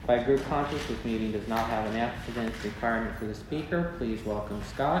By group conscience, this meeting does not have an abstinence requirement for the speaker. Please welcome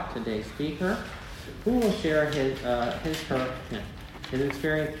Scott, today's speaker, who will share his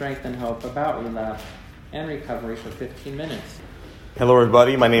experience, strength, and hope about relapse and recovery for 15 minutes. Hello,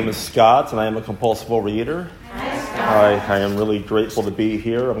 everybody. My name is Scott, and I am a compulsive overeater. Hi, Scott. I am really grateful to be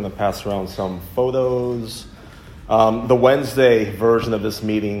here. I'm going to pass around some photos. The Wednesday version of this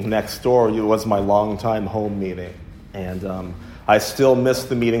meeting next door was my longtime home meeting. And I still miss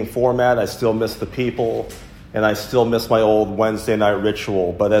the meeting format. I still miss the people. And I still miss my old Wednesday night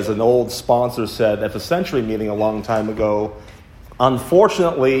ritual. But as an old sponsor said at the Century meeting a long time ago,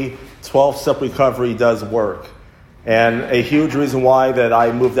 unfortunately, 12-step recovery does work. And a huge reason why that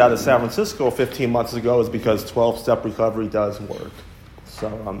I moved out of San Francisco 15 months ago is because 12-step recovery does work.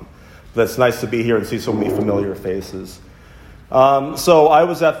 So it's nice to be here and see so many familiar faces. So I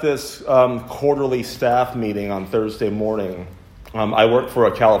was at this quarterly staff meeting on Thursday morning. I work for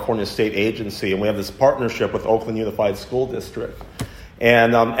a California state agency, and we have this partnership with Oakland Unified School District.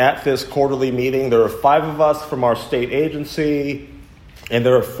 And at this quarterly meeting, there are 5 of us from our state agency, and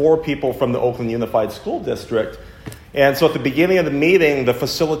there are 4 people from the Oakland Unified School District. And so at the beginning of the meeting, the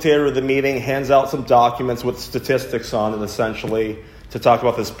facilitator of the meeting hands out some documents with statistics on it, essentially, to talk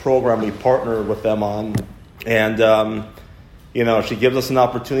about this program we partner with them on. And, she gives us an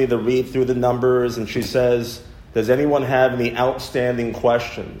opportunity to read through the numbers, and she says, does anyone have any outstanding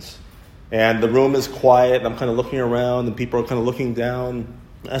questions? And the room is quiet, and I'm kind of looking around, and people are kind of looking down.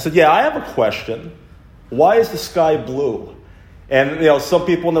 I said, yeah, I have a question. Why is the sky blue? And, some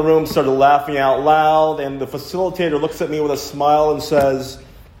people in the room started laughing out loud, and the facilitator looks at me with a smile and says,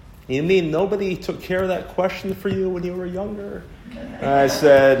 you mean nobody took care of that question for you when you were younger? And I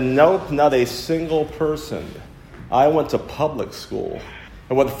said, nope, not a single person. I went to public school.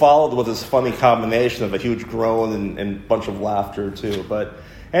 And what followed was this funny combination of a huge groan and a bunch of laughter, too. But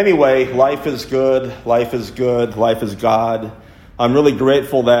anyway, life is good, life is good, life is God. I'm really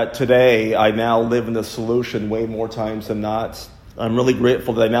grateful that today I now live in the solution way more times than not. I'm really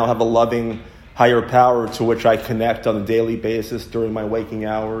grateful that I now have a loving higher power to which I connect on a daily basis during my waking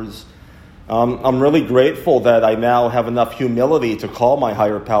hours. I'm really grateful that I now have enough humility to call my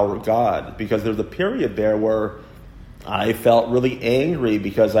higher power God, because there's a period there where I felt really angry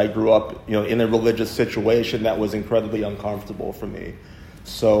because I grew up, in a religious situation that was incredibly uncomfortable for me.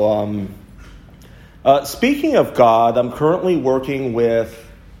 So, speaking of God, I'm currently working with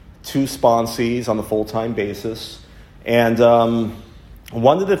 2 sponsees on a full-time basis. And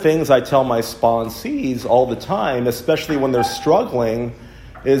one of the things I tell my sponsees all the time, especially when they're struggling,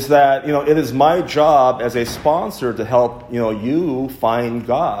 is that, it is my job as a sponsor to help, you find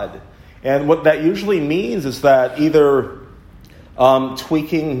God. And what that usually means is that either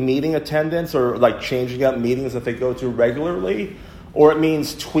tweaking meeting attendance or like changing up meetings that they go to regularly, or it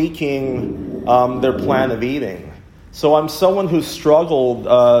means tweaking their plan of eating. So I'm someone who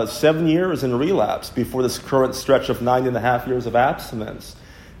struggled 7 years in relapse before this current stretch of 9.5 years of abstinence.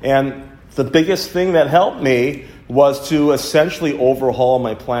 And the biggest thing that helped me was to essentially overhaul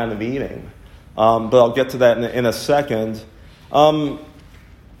my plan of eating. But I'll get to that in a second.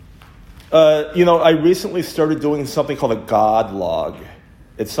 I recently started doing something called a God log.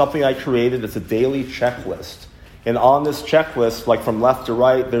 It's something I created. It's a daily checklist. And on this checklist, like from left to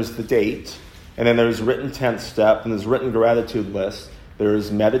right, there's the date. And then there's written 10th step, and there's written gratitude list.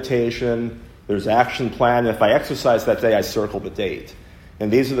 There's meditation. There's action plan. And if I exercise that day, I circle the date. And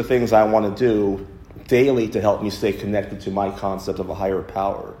these are the things I want to do daily to help me stay connected to my concept of a higher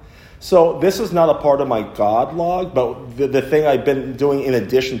power. So this is not a part of my God log, but the thing I've been doing in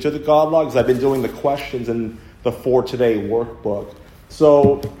addition to the God log is I've been doing the questions in the For Today workbook.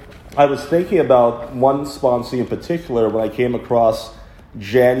 So I was thinking about one sponsee in particular when I came across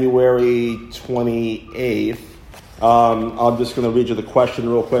January 28th. I'm just going to read you the question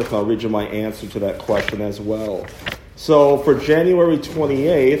real quick, and I'll read you my answer to that question as well. So for January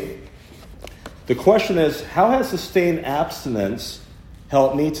 28th, the question is, how has sustained abstinence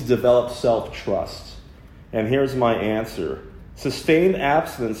helped me to develop self-trust? And here's my answer. Sustained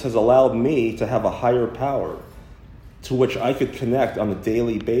abstinence has allowed me to have a higher power to which I could connect on a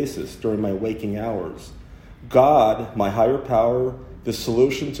daily basis during my waking hours. God, my higher power, the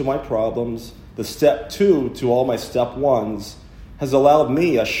solution to my problems, the step 2 to all my step 1s, has allowed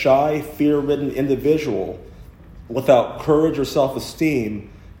me, a shy, fear-ridden individual without courage or self-esteem,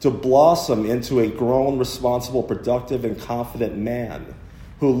 to blossom into a grown, responsible, productive, and confident man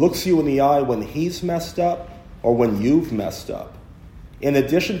who looks you in the eye when he's messed up or when you've messed up. In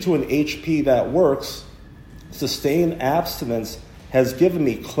addition to an HP that works, sustained abstinence has given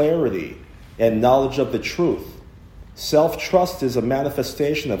me clarity and knowledge of the truth. Self-trust is a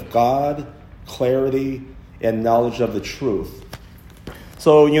manifestation of God, clarity, and knowledge of the truth.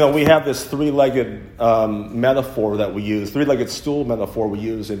 So, we have this three-legged metaphor that we use, three-legged stool metaphor we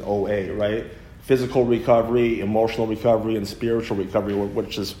use in OA, right? Physical recovery, emotional recovery, and spiritual recovery,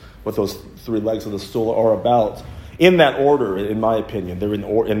 which is what those three legs of the stool are about. In that order, in my opinion. They're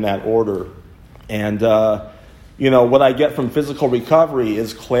in that order. And, what I get from physical recovery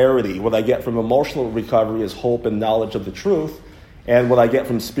is clarity. What I get from emotional recovery is hope and knowledge of the truth. And what I get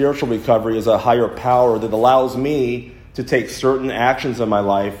from spiritual recovery is a higher power that allows me to take certain actions in my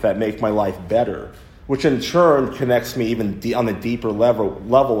life that make my life better, which in turn connects me even on a deeper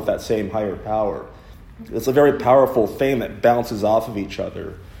level with that same higher power. It's a very powerful thing that bounces off of each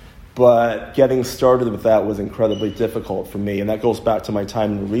other. But getting started with that was incredibly difficult for me, and that goes back to my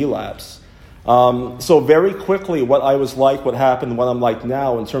time in relapse. So very quickly, what I was like, what happened, what I'm like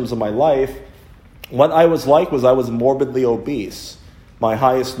now in terms of my life, what I was like was I was morbidly obese. My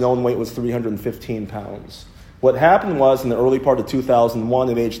highest known weight was 315 pounds. What happened was in the early part of 2001,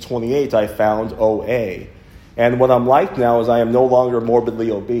 at age 28, I found OA. And what I'm like now is I am no longer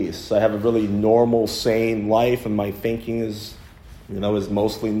morbidly obese. I have a really normal, sane life, and my thinking is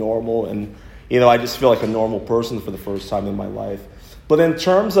mostly normal. And, I just feel like a normal person for the first time in my life. But in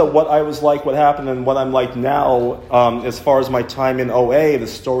terms of what I was like, what happened, and what I'm like now, as far as my time in OA, the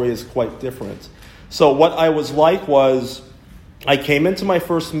story is quite different. So what I was like was, I came into my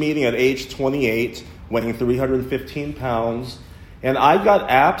first meeting at age 28, weighing 315 pounds, and I got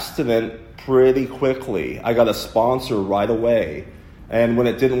abstinent pretty quickly. I got a sponsor right away. And when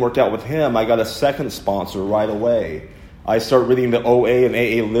it didn't work out with him, I got a second sponsor right away. I started reading the OA and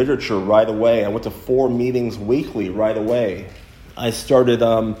AA literature right away. I went to 4 meetings weekly right away. I started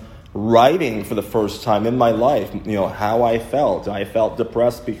writing for the first time in my life, how I felt. I felt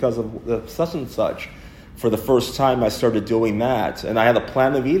depressed because of such and such. For the first time, I started doing that. And I had a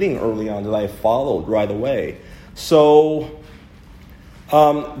plan of eating early on that I followed right away. So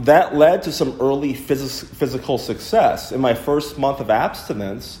that led to some early physical success. In my first month of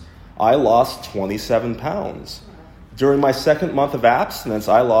abstinence, I lost 27 pounds. During my second month of abstinence,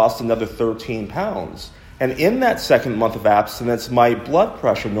 I lost another 13 pounds. And in that second month of abstinence, my blood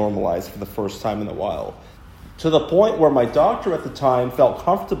pressure normalized for the first time in a while, to the point where my doctor at the time felt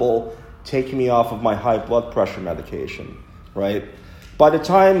comfortable taking me off of my high blood pressure medication, right? By the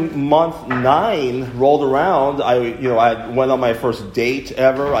time month 9 rolled around, I went on my first date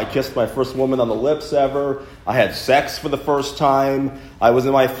ever. I kissed my first woman on the lips ever. I had sex for the first time. I was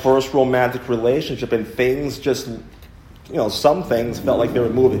in my first romantic relationship, and things just, some things felt like they were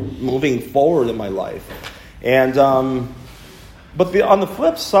moving forward in my life. And but on the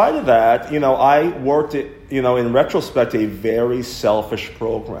flip side of that, I worked at, in retrospect, a very selfish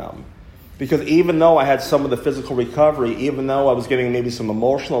program. Because even though I had some of the physical recovery, even though I was getting maybe some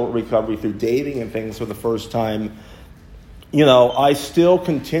emotional recovery through dating and things for the first time, I still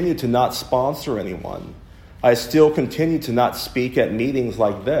continued to not sponsor anyone. I still continued to not speak at meetings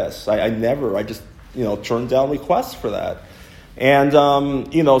like this. I just turned down requests for that. And,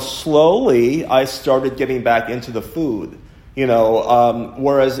 slowly I started getting back into the food.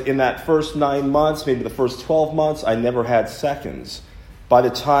 Whereas in that first 9 months, maybe the first 12 months, I never had seconds. By the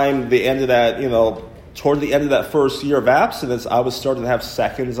time the end of that, toward the end of that first year of abstinence, I was starting to have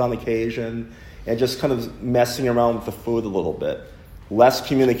seconds on occasion and just kind of messing around with the food a little bit. Less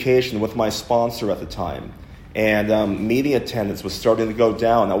communication with my sponsor at the time. And meeting attendance was starting to go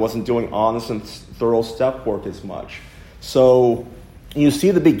down. I wasn't doing honest and thorough step work as much. So you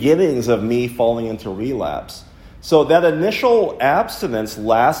see the beginnings of me falling into relapse. So that initial abstinence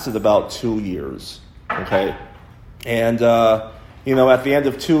lasted about 2 years, okay? And, at the end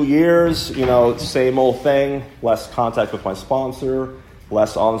of 2 years, same old thing, less contact with my sponsor,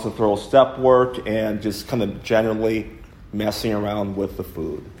 less honest and thorough step work, and just kind of generally messing around with the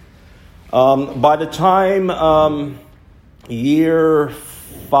food. By the time year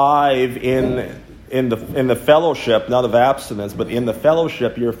 5 in the fellowship, not of abstinence, but in the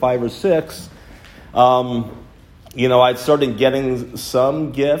fellowship, year 5 or 6, I'd started getting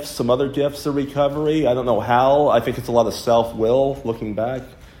some gifts, some other gifts of recovery. I don't know how. I think it's a lot of self-will, looking back.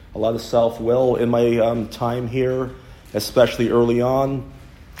 A lot of self-will in my time here, especially early on.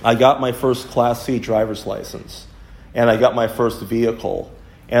 I got my first Class C driver's license, and I got my first vehicle,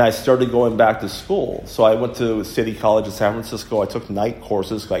 and I started going back to school. So I went to City College in San Francisco. I took night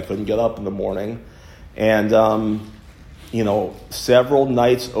courses because I couldn't get up in the morning. And, several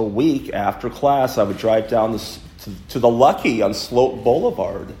nights a week after class, I would drive down to the Lucky on Sloat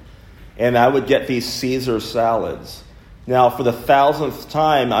Boulevard, and I would get these Caesar salads. Now, for the 1,000th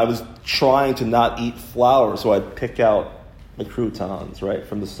time, I was trying to not eat flour, so I'd pick out the croutons, right,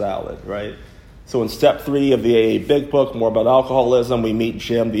 from the salad, right? So in step 3 of the AA Big Book, more about alcoholism, we meet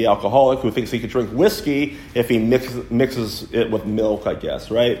Jim, the alcoholic, who thinks he could drink whiskey if he mixes it with milk, I guess,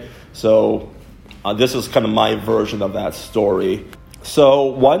 right? So this is kind of my version of that story. So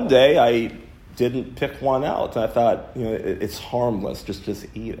one day I didn't pick one out, and I thought, it's harmless, just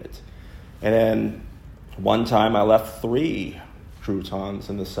eat it. And then one time I left 3 croutons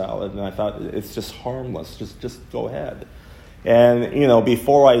in the salad, and I thought, it's just harmless, just go ahead. And,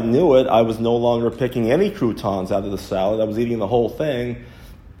 before I knew it, I was no longer picking any croutons out of the salad. I was eating the whole thing.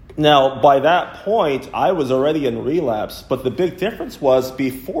 Now, by that point, I was already in relapse, but the big difference was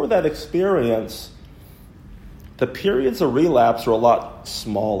before that experience, the periods of relapse were a lot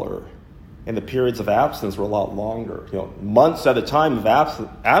smaller, and the periods of abstinence were a lot longer. Months at a time of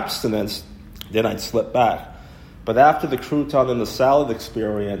abstinence, then I'd slip back. But after the crouton and the salad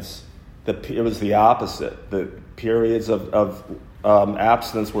experience, it was the opposite. The periods of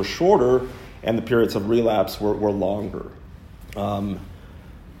abstinence were shorter, and the periods of relapse were longer. By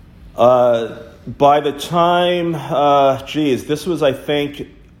the time, this was, I think,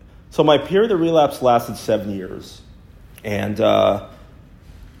 so my period of relapse lasted 7 years. And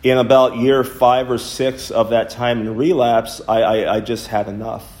in about year 5 or 6 of that time in relapse, I just had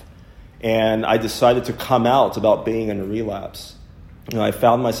enough. And I decided to come out about being in a relapse. I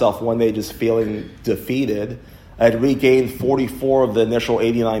found myself one day just feeling defeated. I had regained 44 of the initial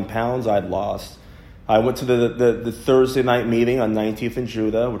 89 pounds I'd lost. I went to the Thursday night meeting on 19th and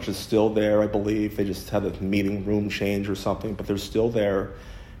Judah, which is still there, I believe. They just had a meeting room change or something, but they're still there.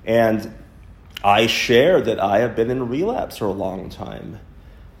 And I shared that I have been in relapse for a long time.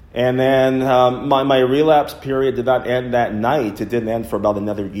 And then my relapse period did not end that night. It didn't end for about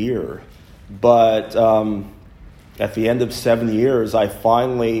another year. But at the end of 7 years, I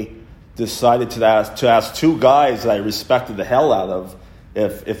finally decided to ask 2 guys that I respected the hell out of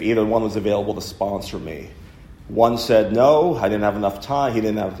if either one was available to sponsor me. One said no, I didn't have enough time. He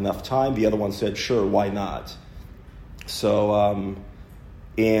didn't have enough time. The other one said, sure, why not? So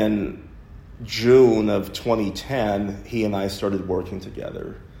in June of 2010, he and I started working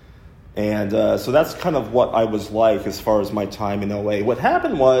together. And so that's kind of what I was like as far as my time in OA. What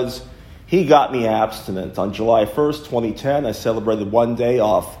happened was he got me abstinent. On July 1st, 2010, I celebrated one day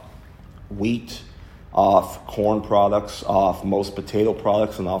off wheat, off corn products, off most potato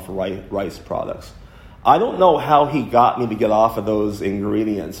products, and off rice products. I don't know how he got me to get off of those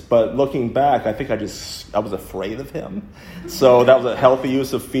ingredients, but looking back, I think I was afraid of him. So that was a healthy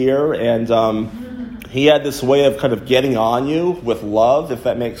use of fear, and he had this way of kind of getting on you with love, if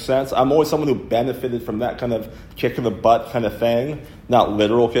that makes sense. I'm always someone who benefited from that kind of kick in the butt kind of thing, not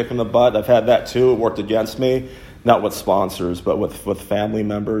literal kick in the butt. I've had that too. It worked against me, not with sponsors, but with family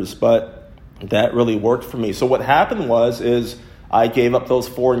members. But that really worked for me. So what happened is I gave up those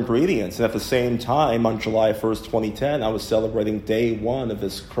 4 ingredients. And at the same time, on July 1st, 2010, I was celebrating day 1 of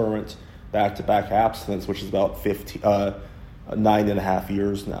this current back-to-back abstinence, which is about 9.5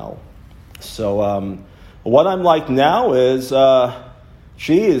 years now. So what I'm like now is, my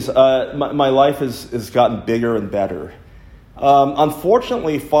life has gotten bigger and better.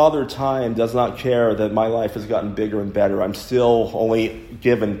 Unfortunately, Father Time does not care that my life has gotten bigger and better. I'm still only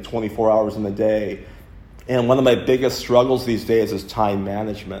given 24 hours in a day. And one of my biggest struggles these days is time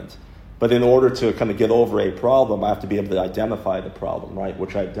management. But in order to kind of get over a problem, I have to be able to identify the problem, right,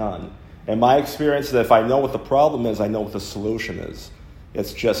 which I've done. And my experience is that if I know what the problem is, I know what the solution is.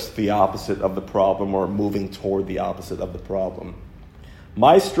 It's just the opposite of the problem, or moving toward the opposite of the problem.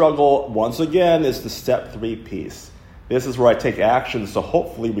 My struggle, once again, is the step 3 piece. This is where I take actions to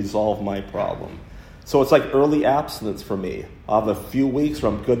hopefully resolve my problem. So it's like early abstinence for me. I'll have a few weeks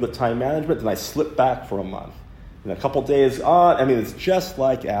where I'm good with time management, then I slip back for a month. And a couple days on, it's just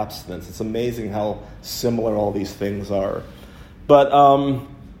like abstinence. It's amazing how similar all these things are. But,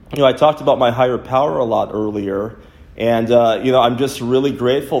 I talked about my higher power a lot earlier. And, I'm just really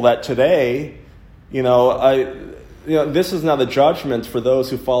grateful that today, this is not a judgment for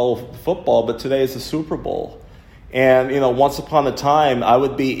those who follow football, but today is the Super Bowl. And, once upon a time, I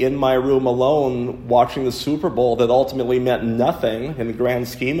would be in my room alone watching the Super Bowl that ultimately meant nothing in the grand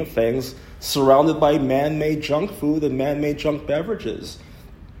scheme of things, surrounded by man-made junk food and man-made junk beverages.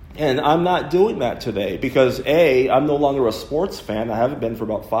 And I'm not doing that today because, A, I'm no longer a sports fan. I haven't been for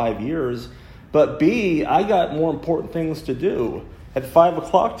about 5 years. But B, I got more important things to do. At 5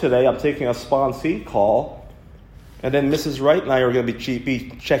 o'clock today, I'm taking a sponsee call. And then Mrs. Wright and I are going to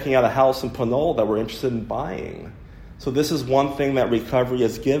be checking out a house in Pinole that we're interested in buying. So this is one thing that recovery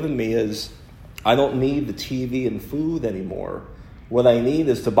has given me is I don't need the TV and food anymore. What I need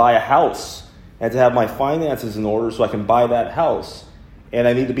is to buy a house and to have my finances in order so I can buy that house. And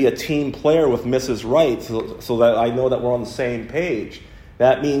I need to be a team player with Mrs. Wright so that I know that we're on the same page.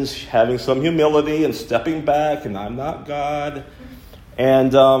 That means having some humility and stepping back, and I'm not God.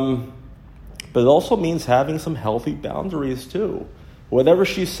 And but it also means having some healthy boundaries too. Whatever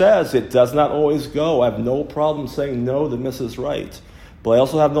she says, it does not always go. I have no problem saying no to Mrs. Wright. But I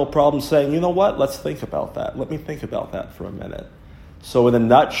also have no problem saying, you know what, let's think about that. Let me think about that for a minute. So in a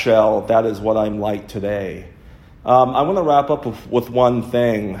nutshell, that is what I'm like today. I want to wrap up with one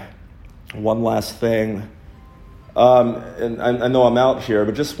last thing. And I know I'm out here,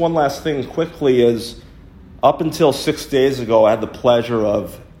 but just one last thing quickly is, up until 6 days ago, I had the pleasure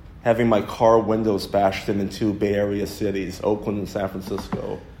of having my car windows bashed in 2 Bay Area cities, Oakland and San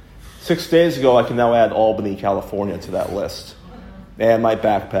Francisco. 6 days ago, I can now add Albany, California to that list. And my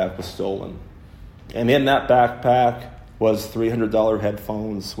backpack was stolen. And in that backpack was $300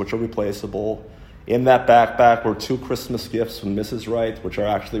 headphones, which are replaceable. In that backpack were 2 Christmas gifts from Mrs. Wright, which are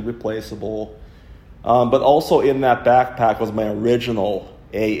actually replaceable. But also in that backpack was my original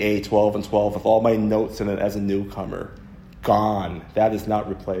AA 12 and 12 with all my notes in it as a newcomer. Gone. That is not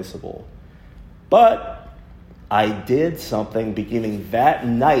replaceable. But I did something beginning that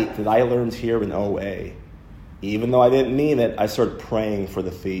night that I learned here in OA. Even though I didn't mean it, I started praying for the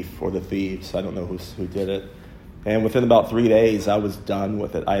thief or the thieves. I don't know who did it. And within about 3 days, I was done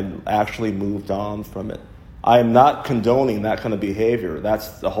with it. I actually moved on from it. I am not condoning that kind of behavior.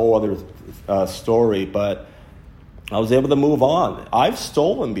 That's a whole other story, but I was able to move on. I've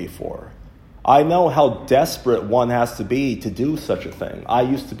stolen before. I know how desperate one has to be to do such a thing. I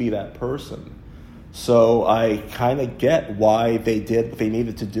used to be that person. So I kind of get why they did what they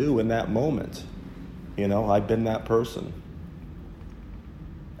needed to do in that moment. You know, I've been that person.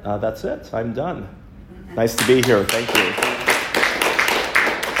 That's it. I'm done. Nice to be here. Thank you.